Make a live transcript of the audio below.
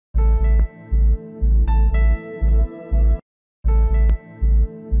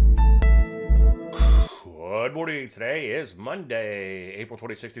morning. Today is Monday, April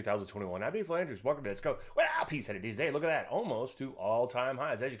 26, 2021. I'm Dave Landry. Welcome to Let's Go. Well, peace headed these days. Look at that. Almost to all-time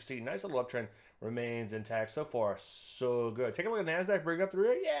highs. As you can see, nice little uptrend remains intact. So far, so good. Take a look at NASDAQ. Bring up the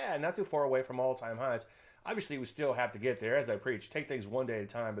rear. Yeah, not too far away from all-time highs. Obviously, we still have to get there. As I preach, take things one day at a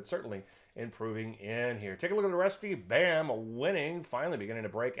time, but certainly improving in here. Take a look at the rest of you. Bam, winning. Finally beginning to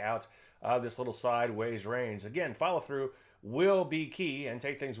break out of this little sideways range. Again, follow through will be key and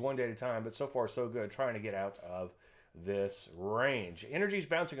take things one day at a time, but so far so good trying to get out of this range. Energy's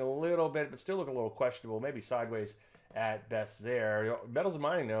bouncing a little bit, but still look a little questionable, maybe sideways at best there. Metals and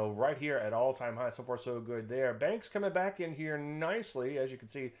mining, though, right here at all-time high. So far so good there. Banks coming back in here nicely. As you can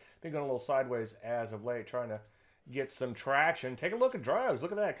see, been going a little sideways as of late, trying to get some traction. Take a look at drugs.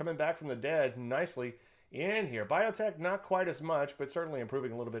 Look at that, coming back from the dead nicely in here. Biotech, not quite as much, but certainly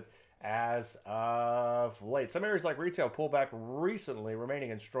improving a little bit as of late. Some areas like retail pull back recently,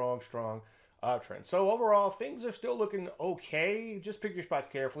 remaining in strong uptrend. So overall, things are still looking okay. Just pick your spots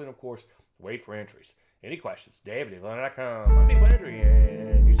carefully, and of course, wait for entries. Any questions? Dave@DaveLandry.com. I'm Dave Landry,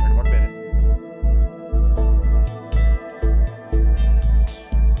 and you start to mark a minute.